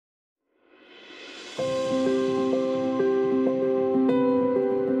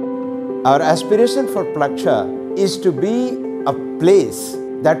Our aspiration for Plaksha is to be a place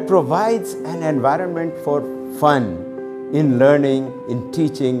that provides an environment for fun in learning, in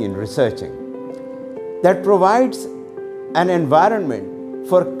teaching, in researching, that provides an environment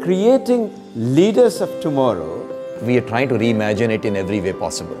for creating leaders of tomorrow. We are trying to reimagine it in every way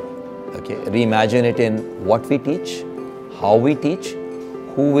possible. Okay? Reimagine it in what we teach, how we teach,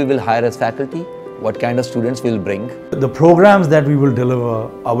 who we will hire as faculty, what kind of students we'll bring. The programs that we will deliver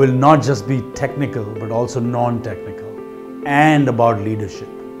will not just be technical but also non-technical and about leadership.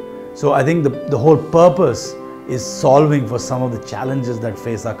 So I think the whole purpose is solving for some of the challenges that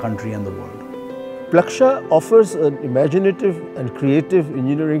face our country and the world. Plaksha offers an imaginative and creative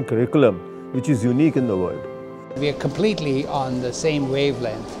engineering curriculum which is unique in the world. We are completely on the same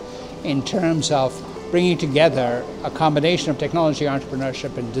wavelength in terms of bringing together a combination of technology,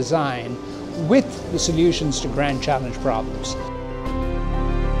 entrepreneurship and design with the solutions to grand challenge problems.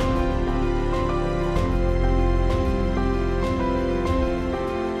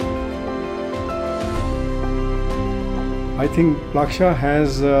 I think Plaksha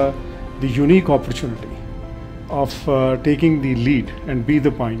has the unique opportunity of taking the lead and be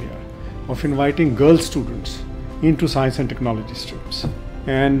the pioneer of inviting girl students into science and technology streams.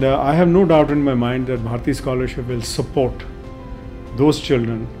 And I have no doubt in my mind that Bharati Scholarship will support those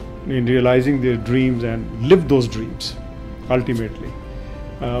children in realizing their dreams and live those dreams ultimately,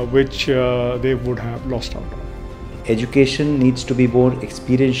 which they would have lost out on. Education needs to be more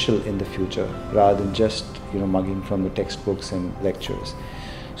experiential in the future rather than just mugging from the textbooks and lectures.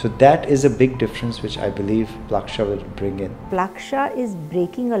 So that is a big difference which I believe Plaksha will bring in. Plaksha is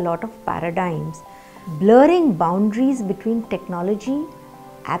breaking a lot of paradigms, blurring boundaries between technology,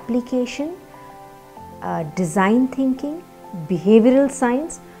 application, design thinking, behavioral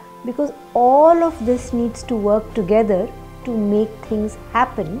science, because all of this needs to work together to make things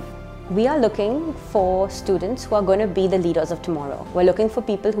happen. We are looking for students who are going to be the leaders of tomorrow. We're looking for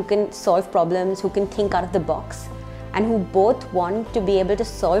people who can solve problems, who can think out of the box, and who both want to be able to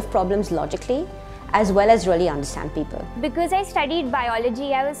solve problems logically as well as really understand people. Because I studied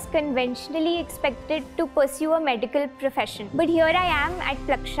biology, I was conventionally expected to pursue a medical profession. But here I am at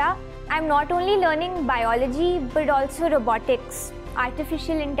Plaksha. I'm not only learning biology but also robotics,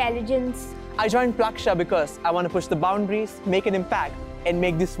 artificial intelligence. I joined Plaksha because I want to push the boundaries, make an impact, and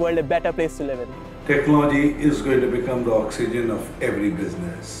make this world a better place to live in. Technology is going to become the oxygen of every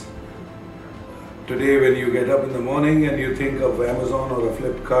business. Today, when you get up in the morning and you think of Amazon or a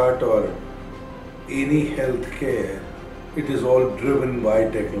Flipkart or any healthcare, it is all driven by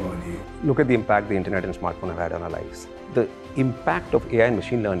technology. Look at the impact the internet and smartphone have had on our lives. The impact of AI and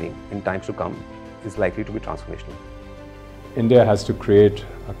machine learning in times to come is likely to be transformational. India has to create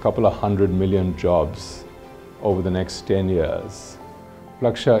a couple of 100 million jobs over the next 10 years.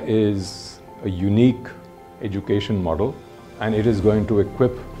 Plaksha is a unique education model, and it is going to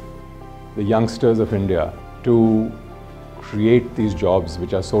equip the youngsters of India to create these jobs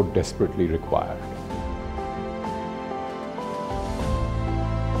which are so desperately required.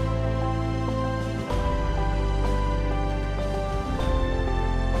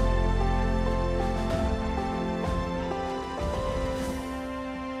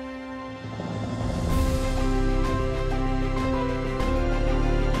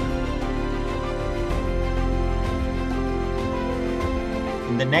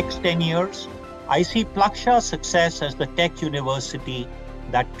 In the next 10 years, I see Plaksha's success as the tech university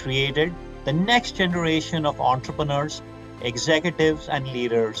that created the next generation of entrepreneurs, executives, and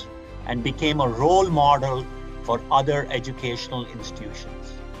leaders, and became a role model for other educational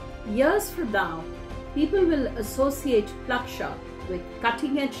institutions. Years from now, people will associate Plaksha with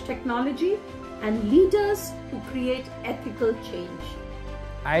cutting-edge technology and leaders who create ethical change.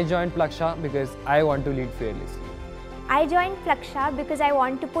 I joined Plaksha because I want to lead fearlessly. I joined Plaksha because I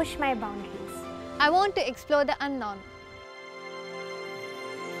want to push my boundaries. I want to explore the unknown.